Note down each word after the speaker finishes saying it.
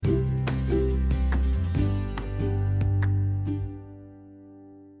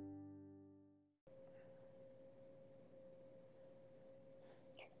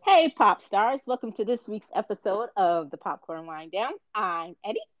Hey, pop stars. Welcome to this week's episode of the Popcorn Wind Down. I'm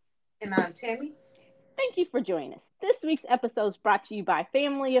Eddie. And I'm Tammy. Thank you for joining us. This week's episode is brought to you by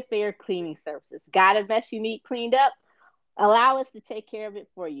Family Affair Cleaning Services. Got a mess you need cleaned up? Allow us to take care of it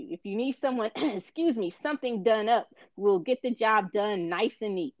for you. If you need someone, something done up, we'll get the job done nice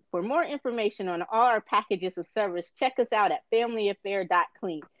and neat. For more information on all our packages of service, check us out at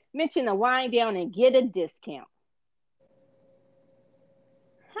familyaffair.clean. Mention the wind down and get a discount.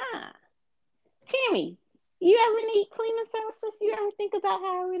 Huh. Tammy, you ever need cleaning services? You ever think about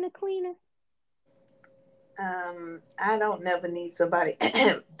hiring a cleaner? I don't never need somebody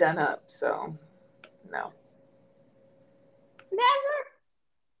done up, so no.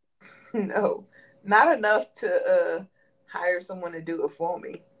 Never? No. Not enough to hire someone to do it for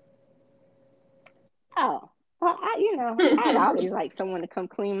me. Oh, well, I'd always like someone to come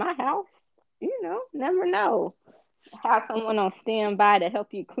clean my house. Never know. Have someone on standby to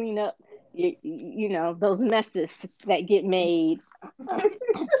help you clean up those messes that get made.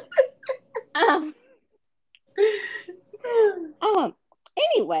 um, um,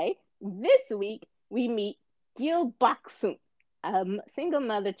 anyway, this week we meet Gil Boksoon, a single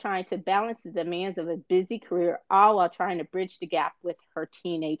mother trying to balance the demands of a busy career, all while trying to bridge the gap with her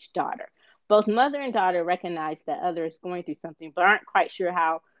teenage daughter. Both mother and daughter recognize that other is going through something, but aren't quite sure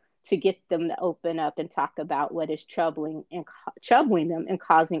how to get them to open up and talk about what is troubling them and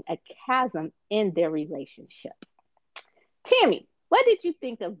causing a chasm in their relationship. Tammy, what did you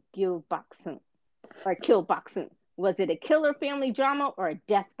think of Gil Boksoon or Kill Boksoon? Was it a killer family drama or a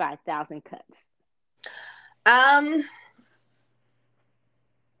death by a thousand cuts? um,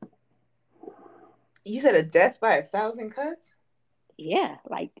 you said a death by a thousand cuts? Yeah,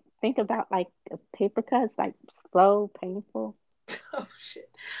 like think about like a paper cuts, like slow, painful. Oh shit.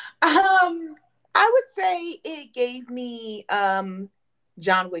 I would say it gave me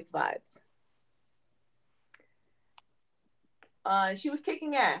John Wick vibes. She was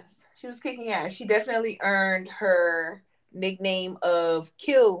kicking ass. She was kicking ass. She definitely earned her nickname of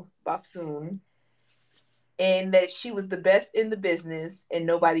Kill Boksoon, and that she was the best in the business and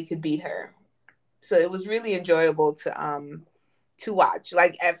nobody could beat her. So it was really enjoyable to watch.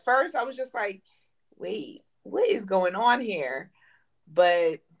 Like at first I was just like, wait, what is going on here?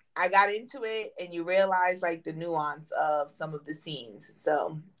 But I got into it and you realize like the nuance of some of the scenes.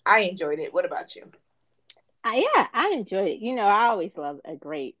 So I enjoyed it. What about you? Yeah, I enjoyed it. I always love a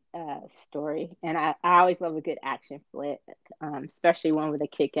great story, and I always love a good action flick, especially one with a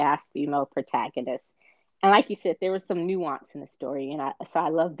kick-ass female protagonist. And like you said, there was some nuance in the story, and I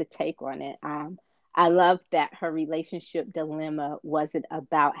love the take on it. I love that her relationship dilemma wasn't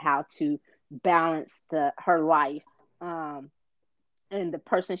about how to balance the her life and the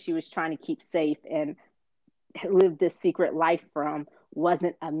person she was trying to keep safe and live this secret life from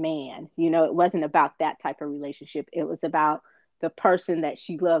wasn't a man. It wasn't about that type of relationship. It was about the person that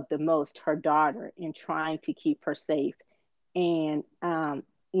she loved the most, her daughter, and trying to keep her safe. And,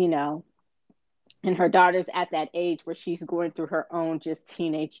 you know, and her daughter's at that age where she's going through her own just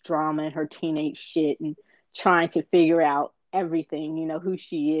teenage drama and her teenage shit and trying to figure out everything, who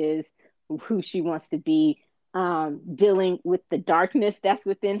she is, who she wants to be, dealing with the darkness that's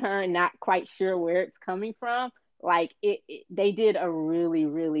within her and not quite sure where it's coming from. Like they did a really,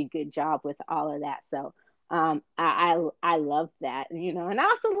 really good job with all of that. So I love that, and I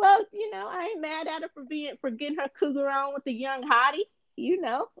also love, I ain't mad at her for getting her cougar on with the young hottie, you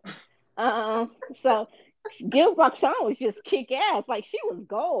know. Um, so Gil Buxton was just kick ass. Like she was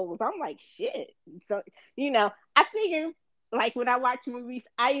gold. I'm like shit. So I figure like when I watch movies,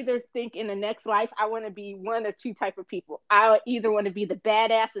 I either think in the next life I want to be one or two type of people. I either want to be the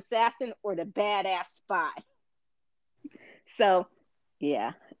badass assassin or the badass spy. So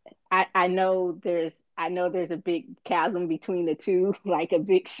yeah, I know there's a big chasm between the two, like a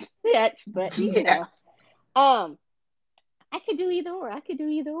big stretch, but Yeah. um I could do either or. I could do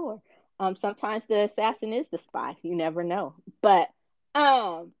either or. Sometimes the assassin is the spy. You never know. But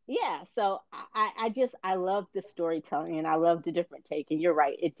yeah. So I love the storytelling and I love the different take. And you're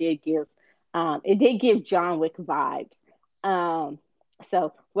right. It did give John Wick vibes. Um,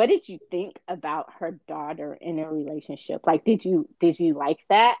 so what did you think about her daughter in a relationship? Like, did you like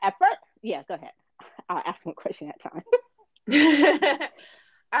that at first? Yeah. Go ahead. I'll ask one question at a time.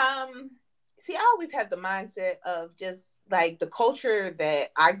 um See, I always have the mindset of just like the culture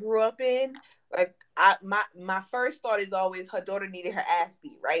that I grew up in. Like my first thought is always her daughter needed her ass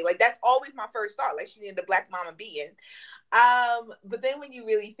beat, right? Like that's always my first thought. Like she needed a black mama beating. But then when you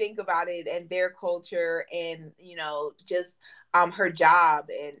really think about it and their culture and just her job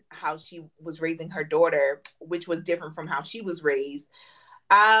and how she was raising her daughter, which was different from how she was raised,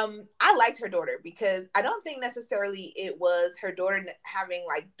 I liked her daughter because I don't think necessarily it was her daughter having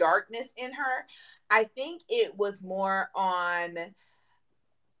like darkness in her. I think it was more on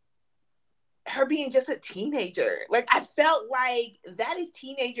her being just a teenager. Like I felt like that is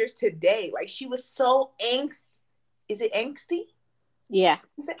teenagers today. Like she was so angst. Is it angsty? Yeah.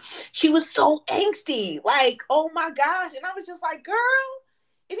 She was so angsty. Like, oh my gosh. And I was just like, girl,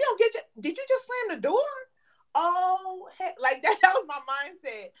 if you don't get your, did you just slam the door? Oh, heck. Like that was my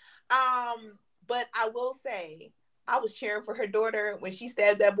mindset. But I will say, I was cheering for her daughter when she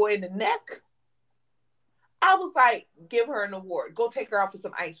stabbed that boy in the neck. I was like, give her an award. Go take her out for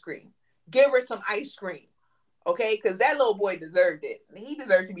some ice cream. Give her some ice cream. Okay, because that little boy deserved it. He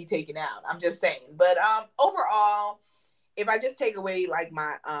deserved to be taken out. I'm just saying. But overall, if I just take away like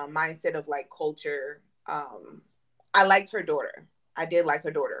my mindset of like culture, I liked her daughter. I did like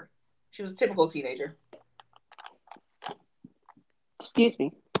her daughter. She was a typical teenager. Excuse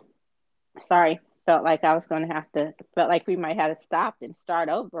me. Sorry. Felt like I was going to have to, felt like we might have to stop and start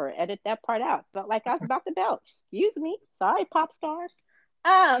over or edit that part out. Felt like I was about to belch. Excuse me. Sorry, pop stars.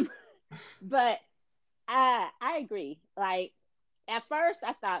 Um, but I agree. Like, at first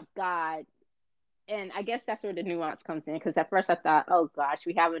I thought, God, and I guess that's where the nuance comes in. Because at first I thought, oh gosh,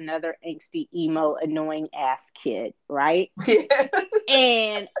 we have another angsty, emo, annoying ass kid, right? Yeah.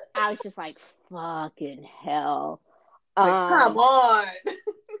 And I was just like, fucking hell. Like, come Um, on.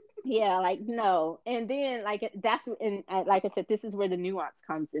 yeah, like no. And then like that's and like I said, this is where the nuance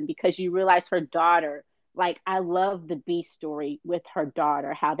comes in because you realize her daughter. Like I love the B story with her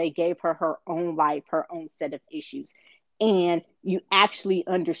daughter, how they gave her her own life, her own set of issues, and you actually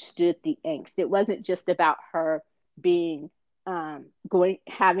understood the angst. It wasn't just about her being going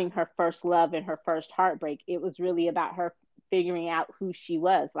having her first love and her first heartbreak. It was really about her figuring out who she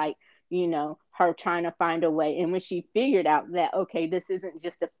was. Like her trying to find a way. And when she figured out that, okay, this isn't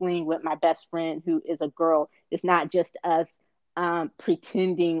just a fling with my best friend who is a girl, it's not just us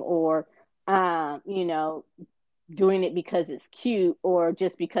pretending or, doing it because it's cute or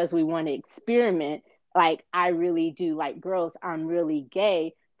just because we want to experiment. Like, I really do like girls, I'm really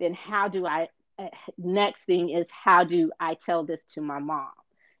gay. Then how do next thing is, how do I tell this to my mom?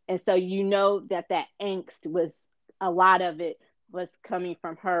 And so that angst was a lot of it was coming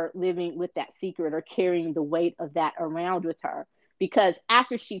from her living with that secret or carrying the weight of that around with her. Because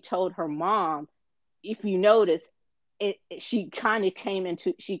after she told her mom, if you notice, she kind of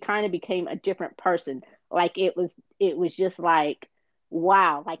became a different person. Like it was just like,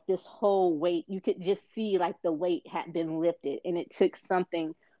 wow, like this whole weight, you could just see like the weight had been lifted, and it took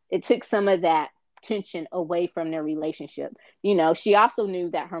some of that tension away from their relationship. She also knew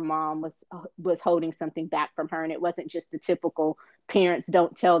that her mom was holding something back from her, and it wasn't just the typical parents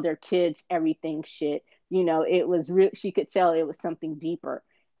don't tell their kids everything shit. It was real. She could tell it was something deeper.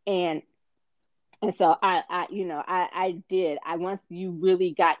 And and so I did. Once you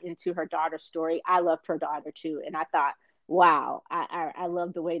really got into her daughter's story, I loved her daughter too, and I thought, wow, I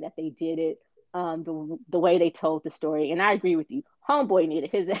love the way that they did it, the way they told the story, and I agree with you. Homeboy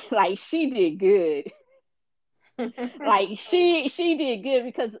needed his like she did good. Like she did good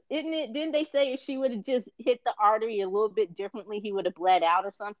because isn't it? Didn't they say if she would have just hit the artery a little bit differently, he would have bled out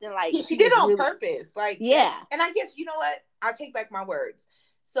or something? Like Yeah, she she did was it on really, purpose. Like that. yeah, And I guess, you know what? I'll take back my words.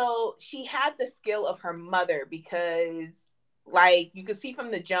 So she had the skill of her mother because, like, you could see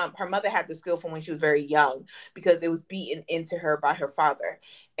from the jump, her mother had the skill from when she was very young because it was beaten into her by her father.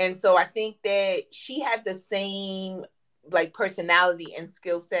 And so I think that she had the same, like, personality and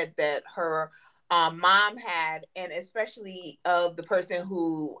skill set that her mom had, and especially of the person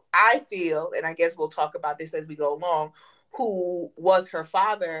who I feel, and I guess we'll talk about this as we go along, who was her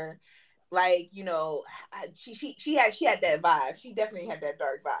father. Like, she had that vibe. She definitely had that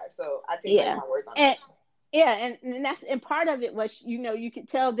dark vibe. So I take back yeah. my words on And that. yeah, and that's and part of it was, you could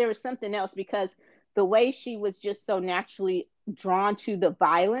tell there was something else because the way she was just so naturally drawn to the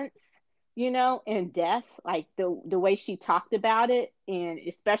violence, and death, like the way she talked about it, and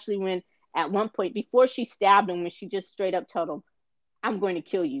especially when at one point before she stabbed him, when she just straight up told him, I'm going to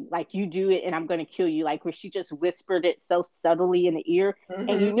kill you. Like, you do it and I'm going to kill you. Like, where she just whispered it so subtly in the ear, and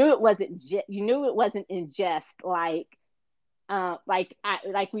Mm-hmm. you knew it wasn't in jest. Like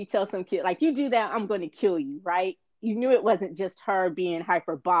we tell some kid, like, you do that, I'm going to kill you, right? You knew it wasn't just her being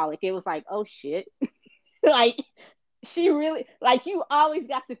hyperbolic. It was like, oh shit, like she really, like, you always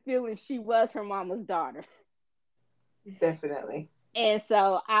got the feeling she was her mama's daughter. Definitely. And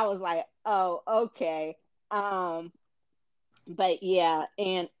so I was like, oh, okay. Um, but yeah,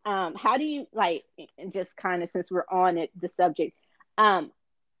 and how do you like, and just kind of since we're the subject, um,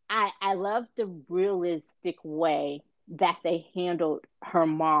 I love the realistic way that they handled her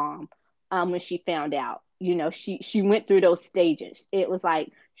mom when she found out. She went through those stages. It was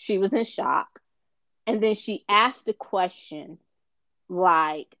like she was in shock, and then she asked a question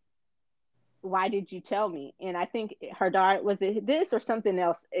like, "Why did you tell me?" And I think her daughter, was it this or something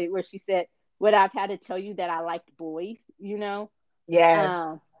else, where she said, "Would I've had to tell you that I liked boys?"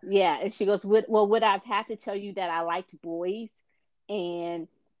 Yes. Yeah, and she goes, would I've had to tell you that I liked boys?" And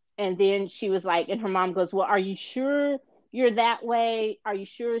and then she was like, and her mom goes, "Well, are you sure you're that way? Are you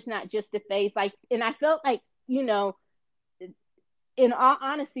sure it's not just a phase?" Like, and I felt like, in all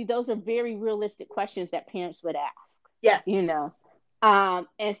honesty, those are very realistic questions that parents would ask, Yes. you know.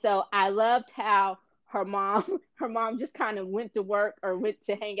 And so I loved how her mom her mom just kind of went to work or went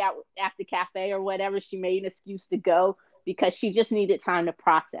to hang out at the cafe or whatever. She made an excuse to go because she just needed time to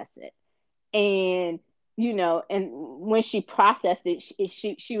process it. And and when she processed it,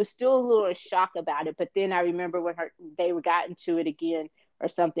 she was still a little in shock about it. But then I remember when they got into it again or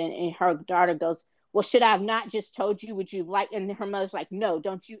something, and her daughter goes, "Well, should I have not just told you? Would you like?" And her mother's like, "No,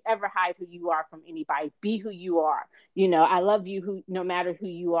 don't you ever hide who you are from anybody. Be who you are. I love you, who no matter who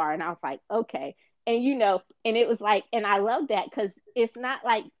you are." And I was like, okay. And and it was like, and I love that because it's not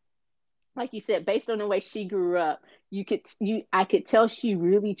like you said, based on the way she grew up, I could tell she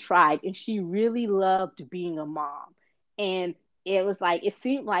really tried and she really loved being a mom. And it was like, it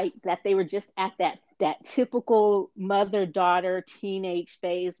seemed like that they were just at that typical mother daughter teenage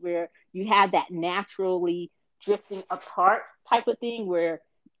phase where you have that naturally drifting apart type of thing where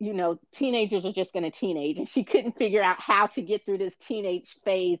teenagers are just going to teenage, and she couldn't figure out how to get through this teenage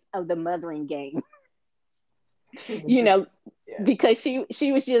phase of the mothering game. you Just, know yeah. because she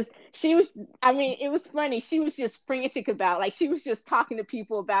was, I mean, it was funny. She was just frantic about, like, she was just talking to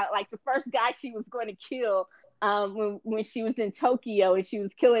people about, like, the first guy she was going to kill, when she was in Tokyo and she was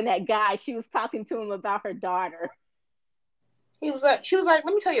killing that guy. She was talking to him about her daughter She was like,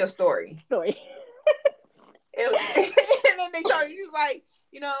 let me tell you a story. story. It was, and then they told her, she was like,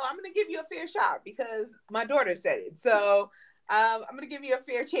 I'm going to give you a fair shot because my daughter said it. So I'm going to give you a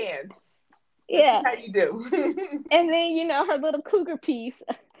fair chance. Let's see Yeah. how you do. And then, her little cougar piece,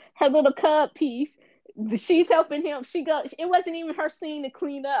 her little cub piece, she's helping him. She goes, it wasn't even her scene to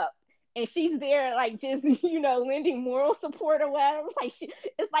clean up. And she's there, like, just, lending moral support or whatever. Like,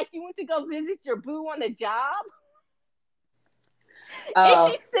 it's like you went to go visit your boo on the job.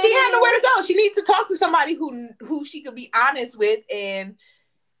 And she's She sitting had there nowhere with, to go. She needs to talk to somebody who she could be honest with, and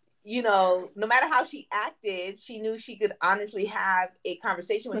no matter how she acted, she knew she could honestly have a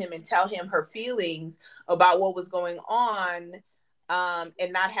conversation with him and tell him her feelings about what was going on,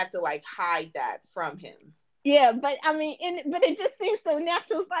 and not have to like hide that from him. yeah, but I mean, but it just seems so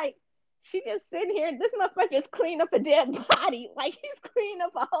natural. It's like, she just sitting here, this motherfucker's cleaning up a dead body. Like, he's cleaning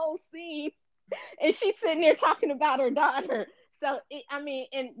up a whole scene, and she's sitting there talking about her daughter. So I mean,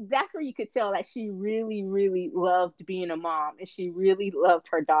 and that's where you could tell that she really, really loved being a mom, and she really loved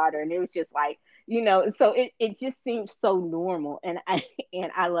her daughter, and it was just like, so it just seems so normal, and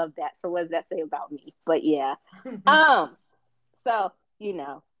I love that. So what does that say about me? But yeah, um, so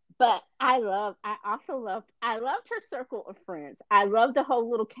but I loved her circle of friends. I loved the whole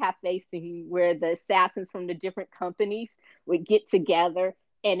little cafe scene where the assassins from the different companies would get together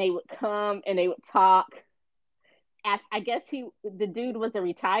and they would come and they would talk. I guess the dude was a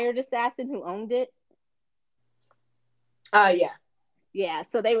retired assassin who owned it. Yeah. Yeah,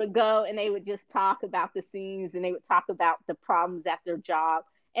 so they would go and they would just talk about the scenes and they would talk about the problems at their job.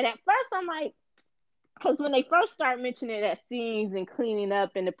 And at first, I'm like, because when they first start mentioning that scenes and cleaning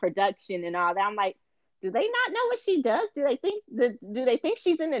up and the production and all that, I'm like, do they not know what she does? Do they think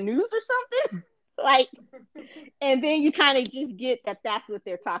she's in the news or something? Like, and then you kind of just get that that's what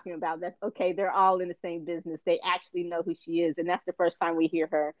they're talking about. That's okay. They're all in the same business. They actually know who she is, and that's the first time we hear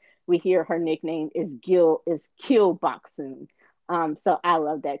her. We hear her nickname is Kill Boksoon. So I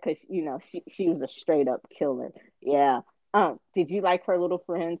love that because she was a straight up killer. Yeah. Did you like her little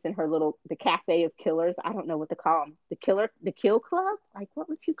friends and the cafe of killers? I don't know what to call them. The kill club. Like, what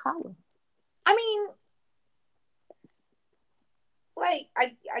would you call them? I mean, like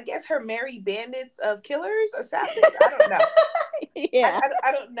I guess her merry bandits of killers, assassins. I don't know. Yeah,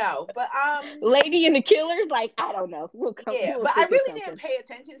 I don't know, but Lady and the Killers. Like, I don't know. yeah, We'll but I think of really didn't something. pay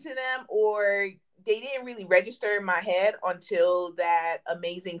attention to them, or they didn't really register in my head until that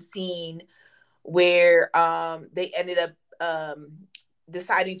amazing scene where they ended up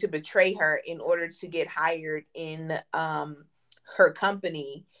deciding to betray her in order to get hired in her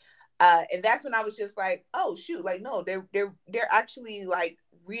company. And that's when I was just like, oh shoot, like no, they're actually like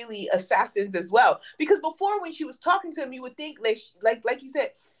really assassins as well. Because before, when she was talking to him, you would think like you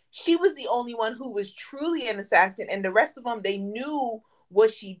said, she was the only one who was truly an assassin, and the rest of them, they knew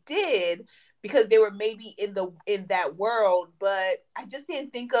what she did because they were maybe in that world, but I just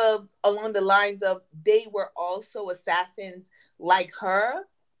didn't think of along the lines of they were also assassins like her,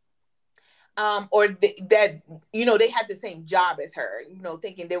 or that they had the same job as her,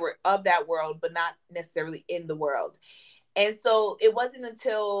 thinking they were of that world but not necessarily in the world. And so it wasn't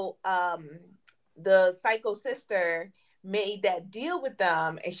until the psycho sister made that deal with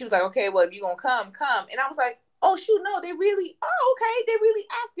them, and she was like, okay, well, if you're gonna come. And I was like, oh shoot, no, they really, oh, okay, they're really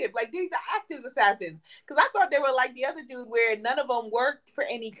active. Like, these are active assassins. Because I thought they were like the other dude where none of them worked for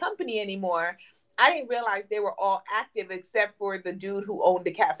any company anymore. I didn't realize they were all active except for the dude who owned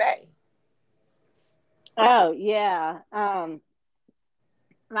the cafe. Oh yeah.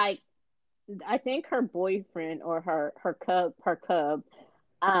 Like I think her boyfriend or her cub.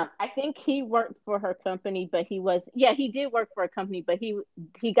 I think he worked for her company, but he did work for a company, but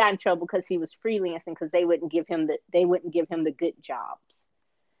he got in trouble because he was freelancing because they wouldn't give him the good jobs.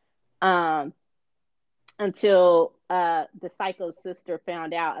 Um, until the psycho sister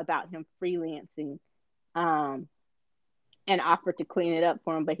found out about him freelancing, um, and offered to clean it up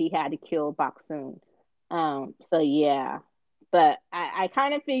for him, but he had to kill Boksoon. So yeah, but I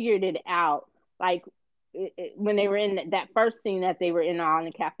kind of figured it out, like when they were in that first scene that they were in on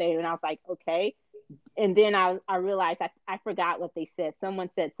the cafe, and I was like, okay. And then I realized I forgot what they said. Someone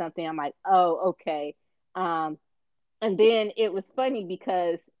said something. I'm like, oh, okay. Um, and then it was funny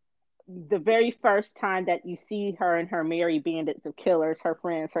because the very first time that you see her and her merry bandits of killers, her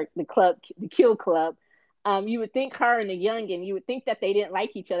friends, the kill club, you would think her and the youngin, you would think that they didn't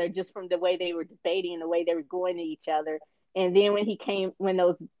like each other just from the way they were debating and the way they were going to each other. And then when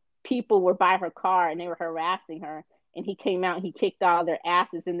those people were by her car and they were harassing her, and he came out and he kicked all their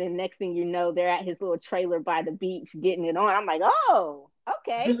asses, and then next thing you know, they're at his little trailer by the beach getting it on. I'm like, oh,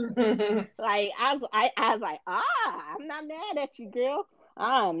 okay. Like I was like, I'm not mad at you, girl.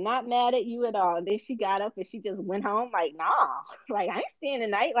 I'm not mad at you at all. And then she got up and she just went home. Like, nah, like I ain't staying the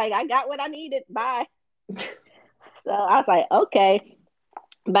night. Like I got what I needed. Bye. So I was like, okay,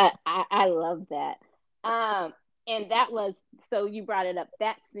 but I love that. Um, and that was so you brought it up.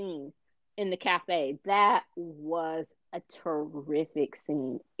 That scene in the cafe that was a terrific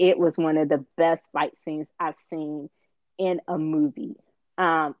scene. It was one of the best fight scenes I've seen in a movie.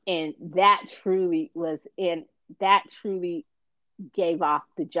 And that truly gave off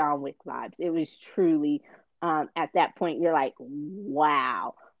the John Wick vibes. It was truly at that point you're like,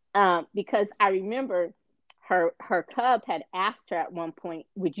 wow. Because I remember her cub had asked her at one point,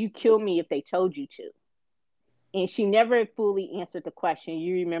 "Would you kill me if they told you to?" And she never fully answered the question.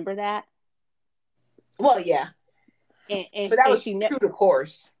 You remember that? Well, yeah, And and, but that and was she true to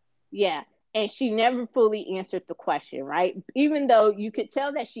course. yeah, and she never fully answered the question, right? Even though you could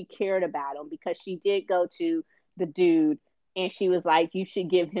tell that she cared about him because she did go to the dude and she was like, "You should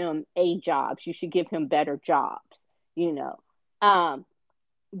give him A jobs. You should give him better jobs." You know. Um,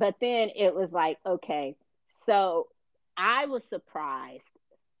 but then it was like, okay, so I was surprised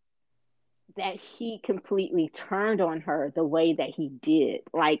that he completely turned on her the way that he did.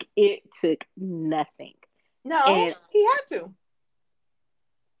 Like it took nothing. No, And he had to.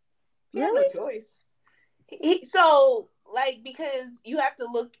 He had no really, choice. So like, because you have to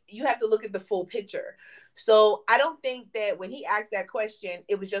look at the full picture. So I don't think that when he asked that question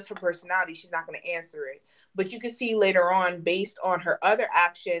it was just her personality, she's not going to answer it, but you can see later on based on her other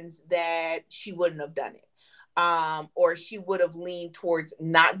actions that she wouldn't have done it, or she would have leaned towards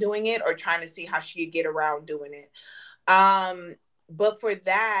not doing it or trying to see how she could get around doing it. um but for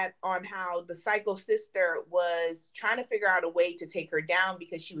that, on how the psycho sister was trying to figure out a way to take her down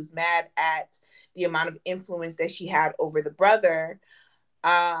because she was mad at the amount of influence that she had over the brother.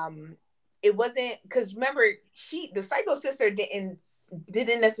 um it wasn't because, remember, the psycho sister didn't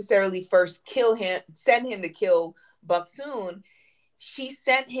necessarily first kill him, send him to kill Boksoon. She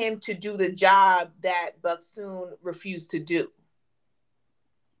sent him to do the job that Boksoon refused to do,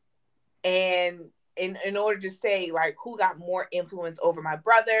 and in order to say, like, who got more influence over my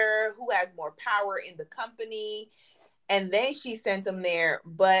brother, who has more power in the company, and then she sent him there.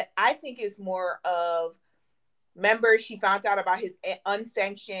 But I think it's more of, remember, she found out about his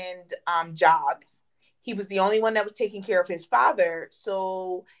unsanctioned jobs. He was the only one that was taking care of his father,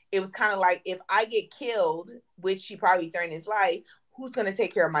 so it was kind of like, if I get killed, which she probably threatened his life, who's going to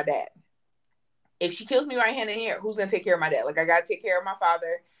take care of my dad? If she kills me right hand in here, who's gonna take care of my dad? Like, I gotta take care of my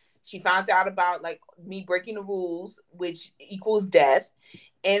father. She found out about, like, me breaking the rules, which equals death.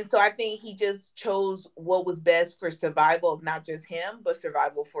 And so I think he just chose what was best for survival of not just him, but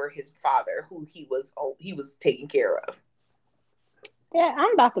survival for his father, who he was taking care of. Yeah,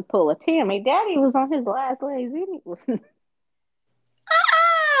 I'm about to pull a Tammy. Daddy was on his last legs anyway.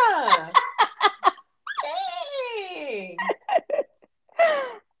 Ah, dang.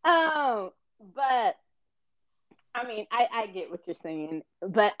 But I mean, I get what you're saying,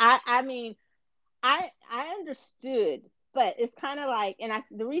 but I mean, I understood, but it's kind of like, and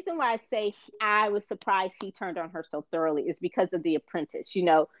the reason why I say I was surprised he turned on her so thoroughly is because of the apprentice,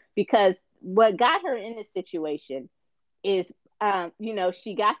 because what got her in this situation is,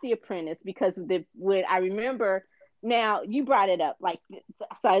 she got the apprentice because of the when I remember. Now you brought it up, like,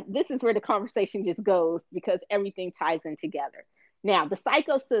 so this is where the conversation just goes because everything ties in together. Now the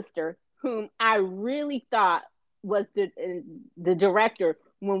psycho sister, whom I really thought was the director,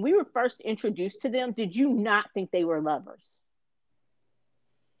 when we were first introduced to them, did you not think they were lovers?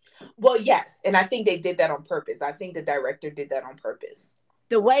 Well, yes, and I think they did that on purpose. I think the director did that on purpose.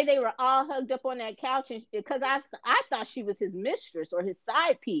 The way they were all hugged up on that couch, and because I thought she was his mistress or his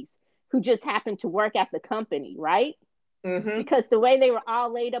side piece who just happened to work at the company, right? Mm-hmm. Because the way they were all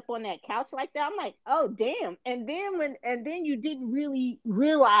laid up on that couch like that, I'm like, oh damn. And then you didn't really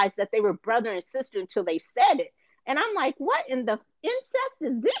realize that they were brother and sister until they said it. And I'm like, what in the incest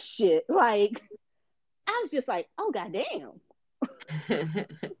is this shit? Like, I was just like, oh goddamn.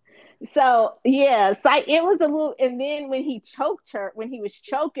 So yeah, so it was a little. And then when he choked her, when he was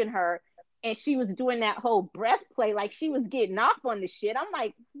choking her, and she was doing that whole breath play, like she was getting off on the shit. I'm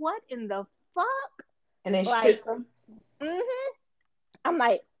like, what in the fuck? And then she Like, kissed him. mm-hmm. I'm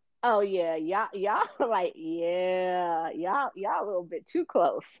like, oh yeah, y'all like, yeah, y'all a little bit too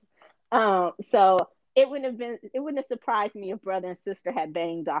close. So it wouldn't have surprised me if brother and sister had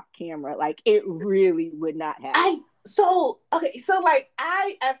banged off camera. Like it really would not have. I so okay, so like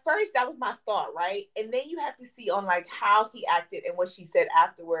I at first that was my thought, right? And then you have to see on like how he acted and what she said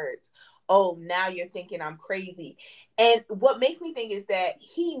afterwards. Oh, now you're thinking I'm crazy. And what makes me think is that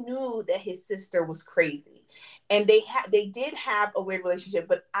he knew that his sister was crazy. And they did have a weird relationship,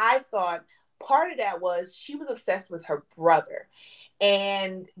 but I thought part of that was she was obsessed with her brother.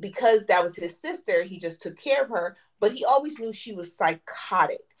 And because that was his sister, he just took care of her, but he always knew she was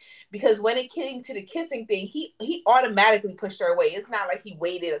psychotic because when it came to the kissing thing, he automatically pushed her away. It's not like he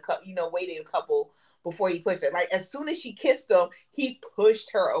waited a couple, waited a couple before he pushed her. Like as soon as she kissed him, he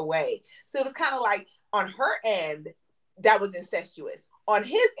pushed her away. So it was kind of like on her end, that was incestuous. On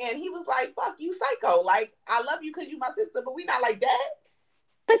his end, he was like, "Fuck you, psycho! Like I love you because you my sister, but we not like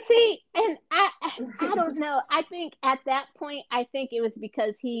But see, and I that." don't know. I think at that point, I think it was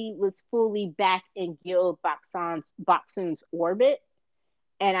because he was fully back in Gil Boksoon's orbit.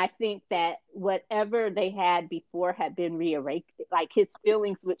 And I think that whatever they had before had been rearranged, like his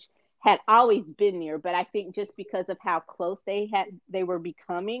feelings, which had always been there, but I think just because of how close they were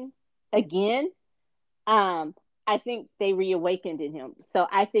becoming again, um, I think they reawakened in him. So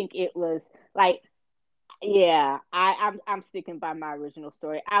I think it was like, yeah, I'm sticking by my original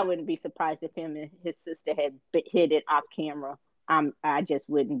story. I wouldn't be surprised if him and his sister had hit it off camera. I just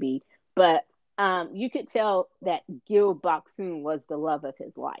wouldn't be. But you could tell that Gil Boksoon was the love of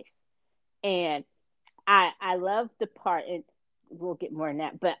his life, and I love the part, and we'll get more in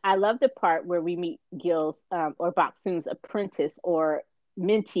that. But I love the part where we meet Gil's or Boksoon's apprentice or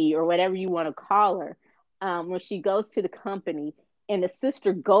mentee or whatever you want to call her, when she goes to the company and the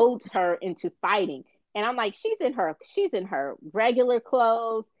sister golds her into fighting. And I'm like, she's in her regular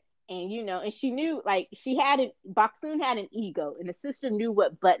clothes, and and she knew, like, Boksoon had an ego, and the sister knew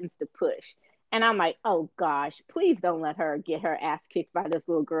what buttons to push. And I'm like, oh gosh, please don't let her get her ass kicked by this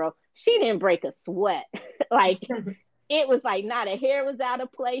little girl. She didn't break a sweat. Like it was like not a hair was out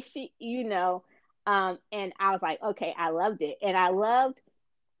of place. And I was like, okay, I loved it. And I loved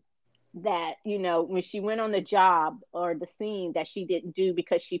that, when she went on the job or the scene that she didn't do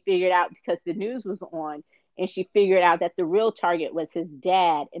because she figured out, because the news was on, and she figured out that the real target was his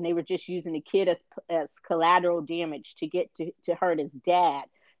dad, and they were just using the kid as collateral damage to get to hurt his dad.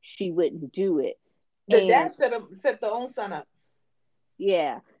 She wouldn't do it. The And dad set the own son up.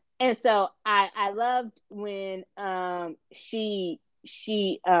 yeah. And so I loved when she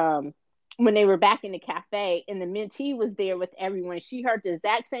when they were back in the cafe and the mentee was there with everyone. She heard the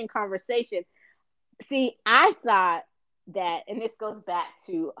exact same conversation. See, I thought that, and this goes back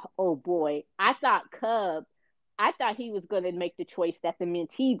to, oh boy, I thought he was going to make the choice that the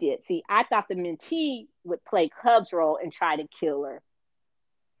mentee did. See, I thought the mentee would play Cub's role and try to kill her,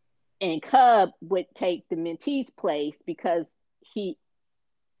 and Cub would take the mentee's place because he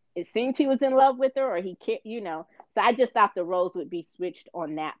it seemed he was in love with her, or he can't. So I just thought the roles would be switched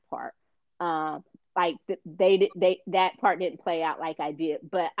on that part. Um, like they that part didn't play out like I did,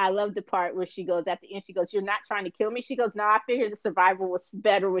 but I love the part where she goes at the end. She goes, "You're not trying to kill me." She goes, "No, I figured the survival was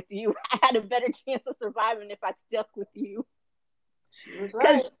better with you. I had a better chance of surviving if I stuck with you." She was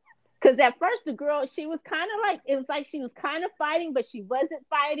Because right. at first the girl, she was kind of like, it was like she was kind of fighting, but she wasn't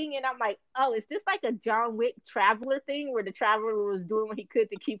fighting. And I'm like, oh, is this like a John Wick traveler thing where the traveler was doing what he could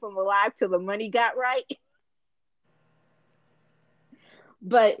to keep him alive till the money got right?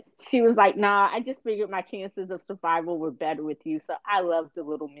 But she was like, nah, I just figured my chances of survival were better with you. So I loved the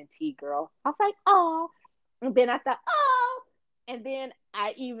little mentee girl. I was like, oh. And then I thought, oh. And then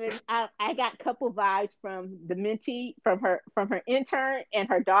I got couple vibes from the mentee, from her intern and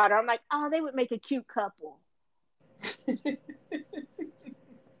her daughter. I'm like, oh, they would make a cute couple.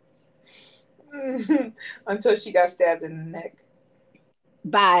 Until she got stabbed in the neck.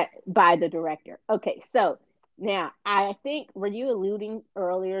 By the director. Okay, so now I think, were you alluding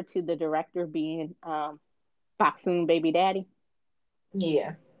earlier to the director being Boksoon baby daddy?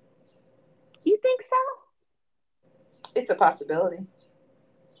 Yeah, You think so? it's a possibility.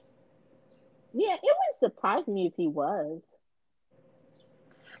 Yeah, it wouldn't surprise me if he was.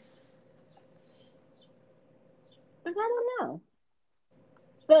 But I don't know.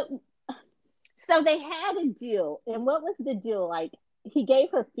 But so they had a deal, and what was the deal? Like, he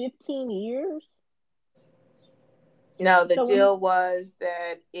gave her 15 years. No, the So when deal was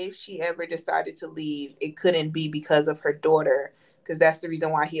that if she ever decided to leave, it couldn't be because of her daughter, because that's the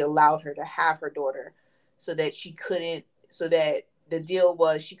reason why he allowed her to have her daughter, so that she couldn't, so that the deal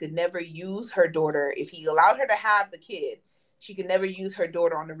was she could never use her daughter. If he allowed her to have the kid, she could never use her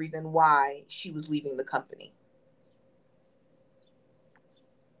daughter on the reason why she was leaving the company.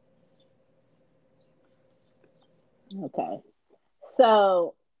 okay,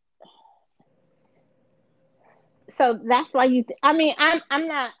 so that's why I mean, I'm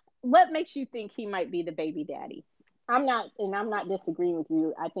not. What makes you think he might be the baby daddy? I'm not, and I'm not disagreeing with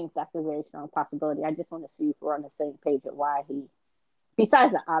you. I think that's a very strong possibility. I just want to see if we're on the same page of why he.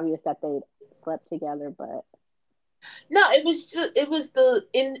 Besides the obvious that they slept together, but No, it was just, it was the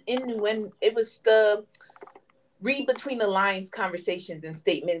in when it was the read between the lines conversations and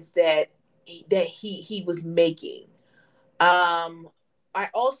statements that he was making. Um, I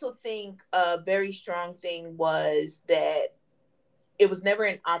also think a very strong thing was that it was never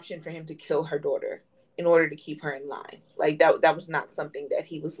an option for him to kill her daughter in order to keep her in line. Like that was not something that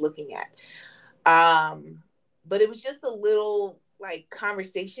he was looking at. Um, but it was just a little like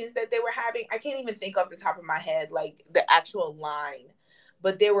conversations that they were having. I can't even think off the top of my head like the actual line,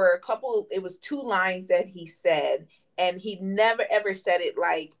 but there were a couple. It was two lines that he said, and he never ever said it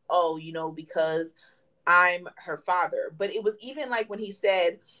like, "Oh, because I'm her father." But it was even like when he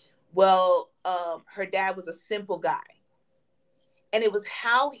said, "Well, her dad was a simple guy." And it was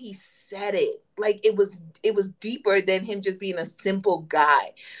how he said it, like it was deeper than him just being a simple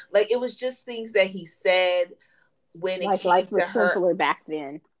guy. Like it was just things that he said when it like came life to was her. simpler back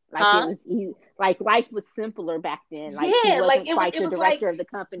then. Like it Huh? was easy. Like life was simpler back then. Like he Yeah, like wasn't quite it the was like, director of the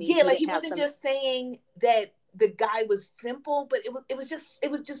company. yeah, He like he didn't have wasn't some. just saying that the guy was simple, but it was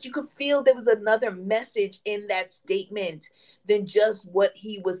just you could feel there was another message in that statement than just what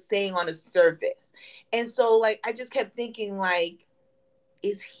he was saying on the surface. And so like I just kept thinking like,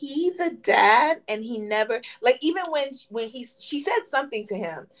 is he the dad? And he never, like, even when she said something to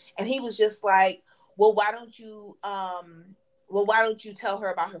him and he was just like, well, why don't you tell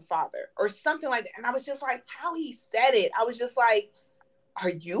her about her father or something like that. And I was just like, how he said it, I was just like, are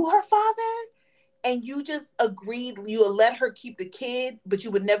you her father? And you just agreed you would let her keep the kid, but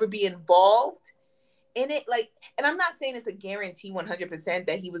you would never be involved in it. Like, and I'm not saying it's a guarantee 100%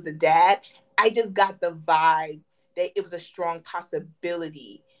 that he was a dad. I just got the vibe that it was a strong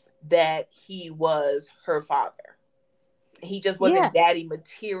possibility that he was her father. He just Yeah, wasn't daddy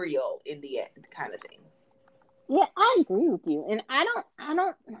material in the end, kind of thing. yeah, I agree with you, and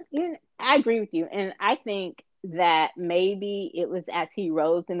I agree with you, and I think that maybe it was as he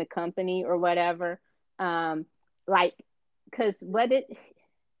rose in the company or whatever, um, like, because what it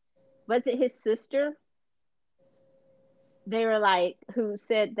was it his sister? They were like, who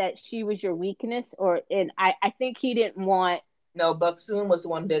said that she was your weakness, or and I think he didn't want No, Boksoon was the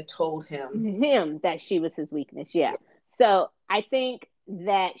one that told him. him that she was his weakness. Yeah. Yeah. So I think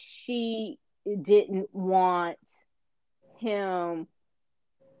that she didn't want him.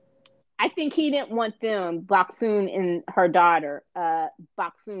 I think he didn't want them, Boksoon and her daughter,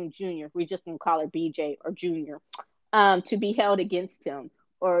 Boksoon Jr., we just gonna call her BJ or Junior, to be held against him,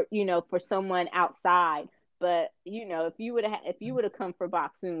 or for someone outside. But if you would have come for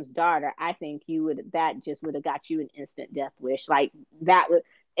Boksoon's daughter, I think you would that just would have got you an instant death wish. Like that would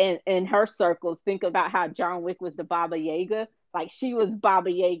in her circles think about how John Wick was the Baba Yaga. Like she was Baba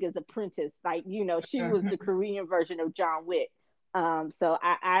Yaga's apprentice. Like, she was the Mhm. Korean version of John Wick. So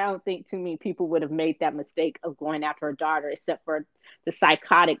I don't think too many people would have made that mistake of going after her daughter, except for the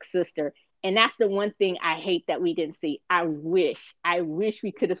psychotic sister. And that's the one thing I hate that we didn't see. I wish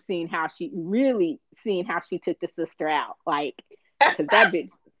we could have seen how she took the sister out. Like, because that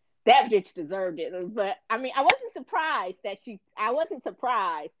bitch deserved it. But I mean, I wasn't surprised,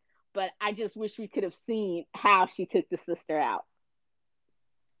 but I just wish we could have seen how she took the sister out.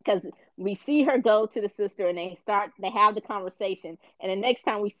 Because we see her go to the sister and they have the conversation. And the next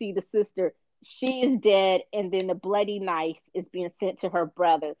time we see the sister, she is dead. And then the bloody knife is being sent to her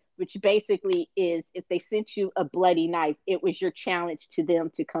brother, which basically is if they sent you a bloody knife, it was your challenge to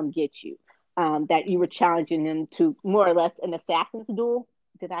them to come get you. That you were challenging them to more or less an assassin's duel.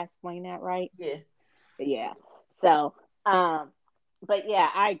 Did I explain that right? Yeah. Yeah. So, um, but yeah,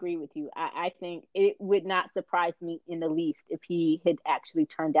 I agree with you. I think it would not surprise me in the least if he had actually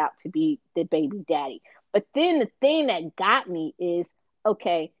turned out to be the baby daddy. But then the thing that got me is,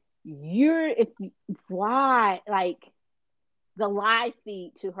 okay, you're if why like the live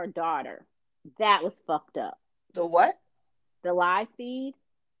feed to her daughter, that was fucked up. The what? The live feed,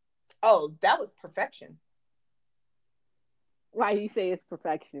 Oh, that was perfection why do you say it's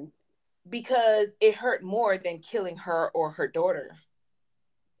perfection? because it hurt more than killing her or her daughter.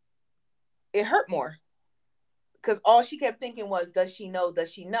 It hurt more because all she kept thinking was, does she know?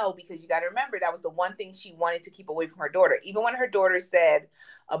 Does she know? Because you got to remember, that was the one thing she wanted to keep away from her daughter. Even when her daughter said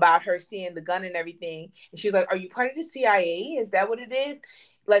about her seeing the gun and everything, and she's like, are you part of the CIA? Is that what it is?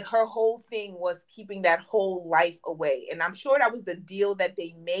 Like her whole thing was keeping that whole life away. And I'm sure that was the deal that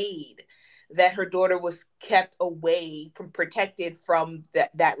they made, that her daughter was kept away from, protected from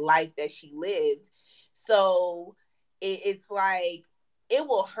that life that she lived. So it's like, it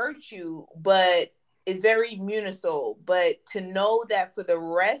will hurt you, but it's very municipal. But to know that for the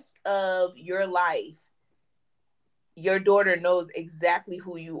rest of your life, your daughter knows exactly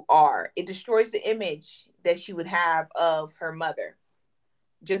who you are, it destroys the image that she would have of her mother.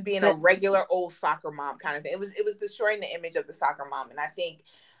 Just being a But regular old soccer mom kind of thing. It was destroying the image of the soccer mom. And I think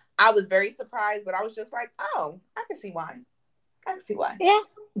I was very surprised, but I was just like, oh, I can see why. I can see why. yeah,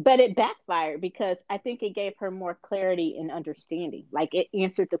 but it backfired because I think it gave her more clarity and understanding. Like it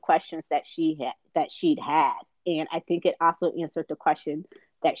answered the questions that she'd had, and I think it also answered the question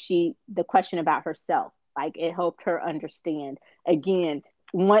about herself. Like it helped her understand again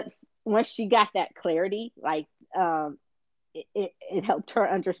once once she got that clarity. Like it helped her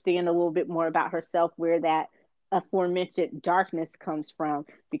understand a little bit more about herself, where that aforementioned darkness comes from.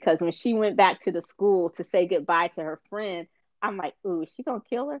 Because when she went back to the school to say goodbye to her friend, I'm like, ooh, is she gonna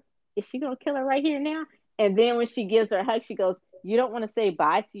kill her? Is she gonna kill her right here now? And then when she gives her a hug, she goes, you don't want to say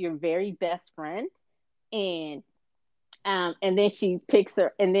bye to your very best friend? And then she picks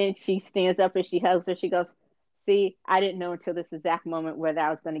her, and then she stands up and she hugs her. She goes, see, I didn't know until this exact moment whether I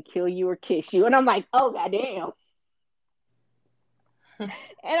was going to kill you or kiss you. And I'm like, oh, goddamn.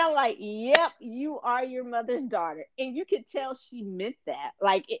 And I'm like, yep, you are your mother's daughter. And you could tell she meant that.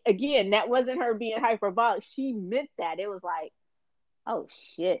 Like, again, that wasn't her being hyperbolic. She meant that. It was like, oh,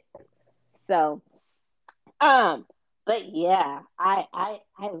 shit. So, um, but yeah, I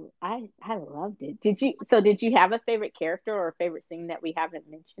loved it. Did you have a favorite character or a favorite scene that we haven't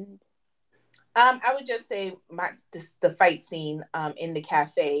mentioned? I would just say the fight scene in the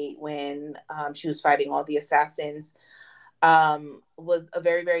cafe when she was fighting all the assassins was a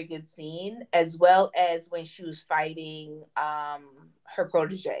very, very good scene, as well as when she was fighting her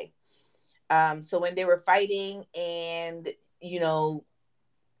protege. So when they were fighting, and you know,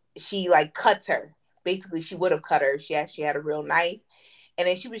 she like cuts her. Basically, she would have cut her if she actually had a real knife. And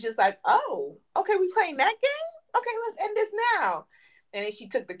then she was just like, "Oh, okay, we playing that game. Okay, let's end this now." And then she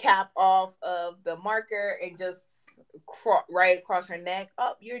took the cap off of the marker and just right across her neck.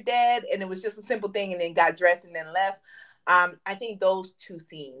 Oh, you're dead. And it was just a simple thing. And then got dressed and then left. I think those two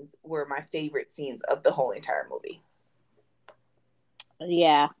scenes were my favorite scenes of the whole entire movie.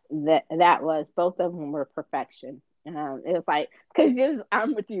 Yeah, that was both of them were perfection. It was like because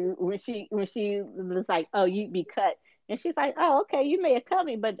I'm with you when she was like, "Oh, you'd be cut," and she's like, "Oh, okay, you may have cut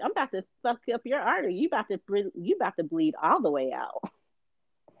me, but I'm about to fuck up your artery. You about to bleed all the way out."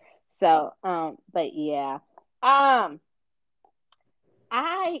 So, but yeah, um,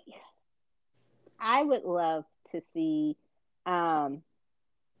 I I would love to see. Um,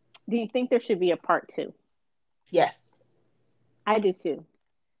 do you think there should be a part two? Yes. I do too.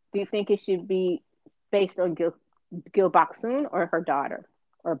 Do you think it should be based on Gil Boksoon or her daughter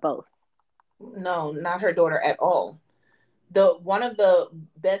or both? No, not her daughter at all. the one of the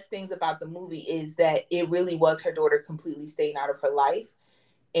best things about the movie is that it really was her daughter completely staying out of her life,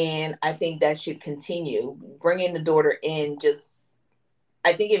 and I think that should continue. Bringing the daughter in just,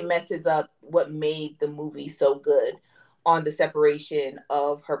 I think it messes up what made the movie so good on the separation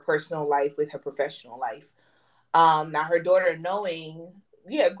of her personal life with her professional life. Now her daughter knowing,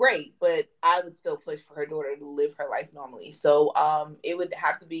 yeah, great, but I would still push for her daughter to live her life normally. So it would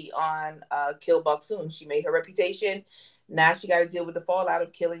have to be on Kill Boksoon. She made her reputation. Now she got to deal with the fallout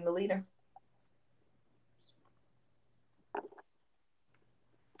of killing the leader.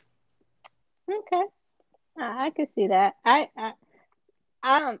 Okay, I can see that. I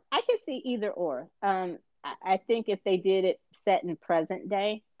can see either or. I think if they did it set in present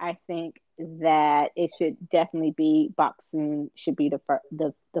day, I think that it should definitely be Boksoon should be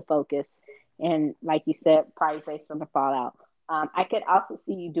the focus, and like you said, probably based on the fallout. I could also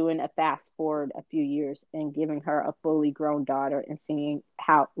see you doing a fast forward a few years and giving her a fully grown daughter and seeing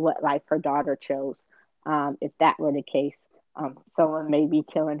how what life her daughter chose. If that were the case, someone may be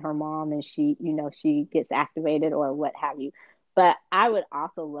killing her mom and she gets activated or what have you, but I would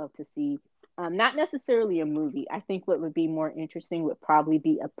also love to see, not necessarily a movie. I think what would be more interesting would probably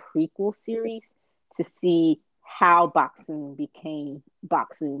be a prequel series to see how Boksoon became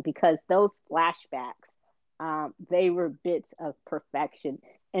Boksoon, because those flashbacks, they were bits of perfection,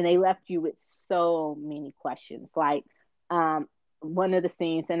 and they left you with so many questions. Like, um, one of the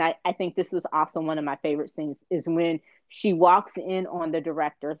scenes, and I think this was also one of my favorite scenes, is when she walks in on the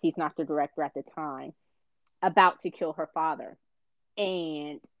director. He's not the director at the time, about to kill her father,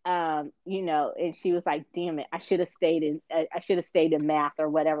 and and she was like, damn it, I should have stayed in math or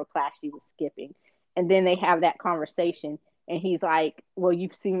whatever class she was skipping. And then they have that conversation, and he's like, well,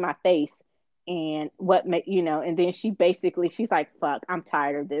 you've seen my face, and and then she's like, fuck, I'm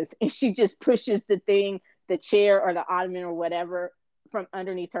tired of this, and she just pushes the chair or the ottoman or whatever from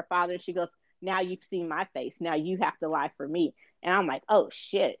underneath her father, and she goes, now you've seen my face, now you have to lie for me. And I'm like, oh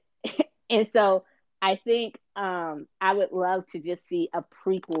shit. And so I think I would love to just see a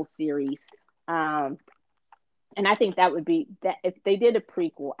prequel series. Um, and I think that would be that if they did a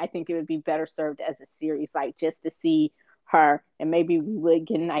prequel, I think it would be better served as a series, like just to see her, and maybe we would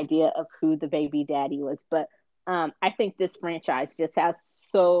get an idea of who the baby daddy was. But I think this franchise just has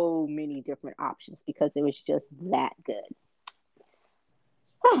so many different options because it was just that good.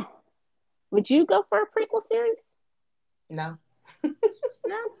 Would you go for a prequel series? No. No?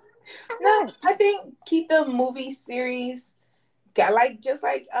 All No, right. I think keep the movie series, got like just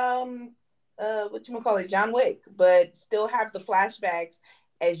like what you call it, John Wick, but still have the flashbacks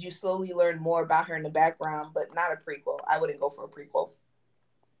as you slowly learn more about her in the background, but not a prequel. I wouldn't go for a prequel.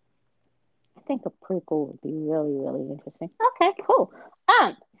 I think a prequel would be really, really interesting. Okay, cool.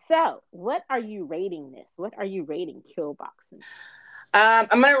 Um, so what are you rating this? What are you rating Killboxing? I'm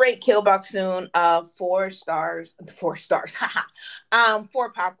gonna rate Killbox soon. 4 stars. 4 stars.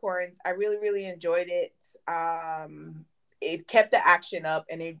 Four popcorns. I really, really enjoyed it. It kept the action up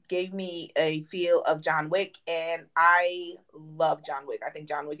and it gave me a feel of John Wick. And I love John Wick. I think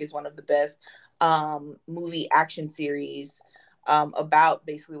John Wick is one of the best movie action series about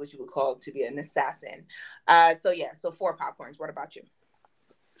basically what you would call to be an assassin. So yeah, so 4 popcorns. What about you?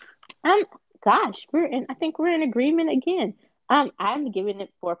 Um, gosh, I think we're in agreement again. I'm giving it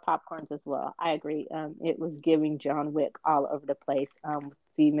 4 popcorns as well. I agree. It was giving John Wick all over the place.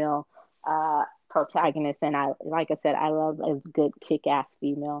 Female protagonist, and like I said, I love a good kick-ass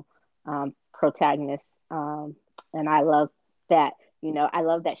female protagonist. And I love that. I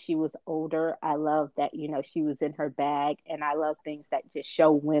love that she was older. I love that she was in her bag, and I love things that just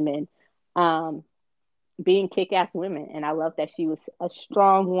show women. Um, being kick-ass women, and I love that she was a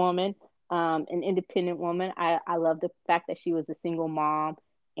strong woman, an independent woman. I love the fact that she was a single mom,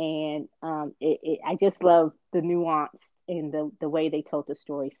 and I just love the nuance and the way they told the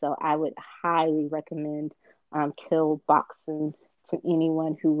story. So I would highly recommend Kill Boxing to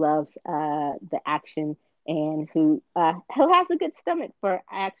anyone who loves the action and who has a good stomach for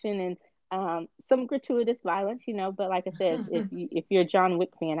action and some gratuitous violence, but like I said, if you're a John Wick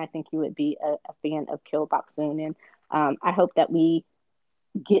fan, I think you would be a fan of Kill Boksoon, and I hope that we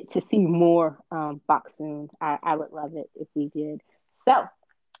get to see more Boksoon. I would love it if we did. So,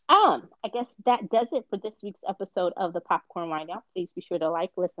 I guess that does it for this week's episode of the Popcorn Wineout. Please be sure to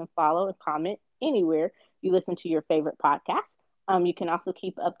like, listen, follow, and comment anywhere you listen to your favorite podcast. You can also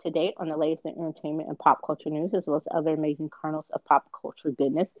keep up to date on the latest in entertainment and pop culture news, as well as other amazing kernels of pop culture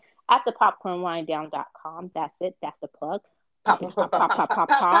goodness at thepopcornwinedown.com. That's it. That's the plug. Pop, pop, pop, Pop, pop, pop, pop, pop, pop, pop, pop,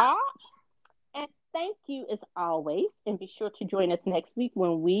 pop. pop. And thank you as always. And be sure to join us next week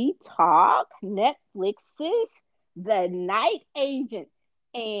when we talk Netflix's The Night Agent.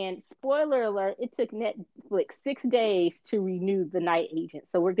 And spoiler alert, it took Netflix 6 days to renew The Night Agent.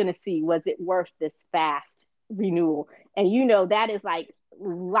 So we're going to see, was it worth this fast renewal? And you know, that is like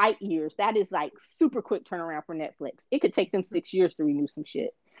light years. That is like super quick turnaround for Netflix. It could take them 6 years to renew some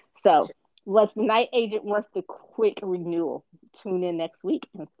shit. So was The Night Agent worth the quick renewal? Tune in next week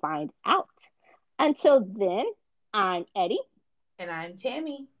and find out. Until then, I'm Eddie. And I'm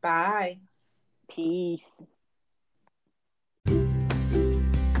Tammy. Bye. Peace.